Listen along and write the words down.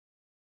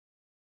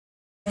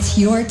It's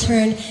your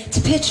turn to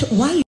pitch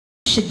why you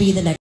should be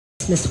the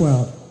next Miss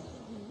World.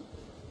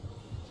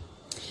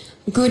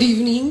 Good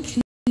evening.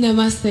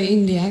 Namaste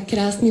India.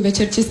 Krásný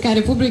večer, Česká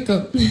republiko.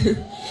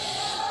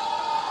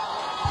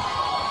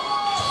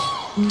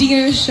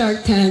 Dear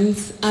Shark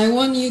Tanks, I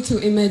want you to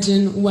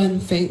imagine one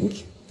thing.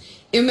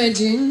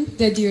 Imagine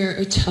that you're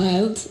a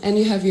child and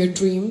you have your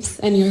dreams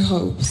and your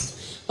hopes.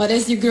 But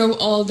as you grow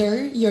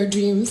older, your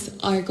dreams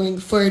are going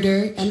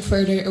further and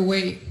further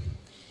away.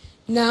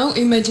 Now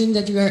imagine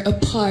that you are a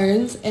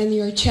parent and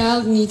your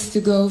child needs to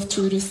go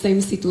through the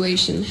same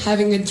situation,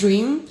 having a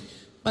dream,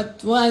 but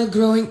while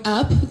growing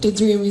up, the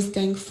dream is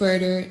going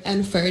further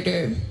and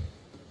further.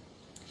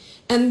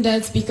 And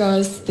that's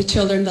because the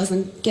children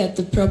doesn't get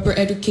the proper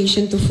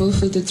education to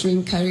fulfill the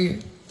dream career.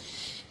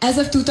 As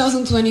of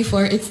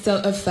 2024, it's still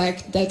a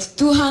fact that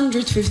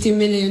 250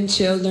 million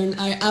children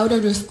are out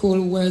of the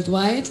school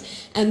worldwide,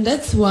 and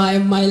that's why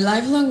my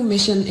lifelong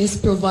mission is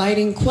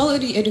providing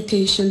quality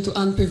education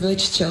to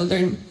unprivileged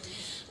children.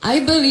 I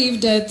believe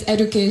that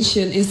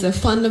education is a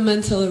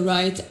fundamental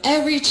right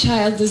every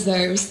child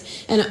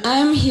deserves, and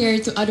I'm here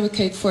to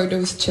advocate for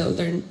those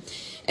children.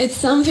 It's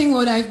something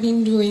what I've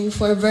been doing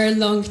for a very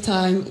long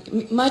time,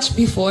 much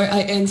before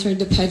I entered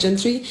the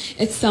pageantry.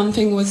 It's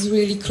something was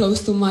really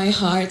close to my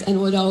heart and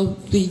what I'll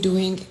be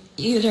doing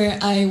either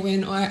I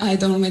win or I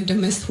don't win the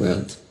Miss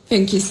World.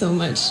 Thank you so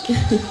much.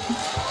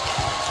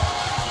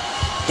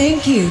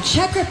 Thank you.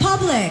 Czech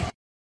Republic.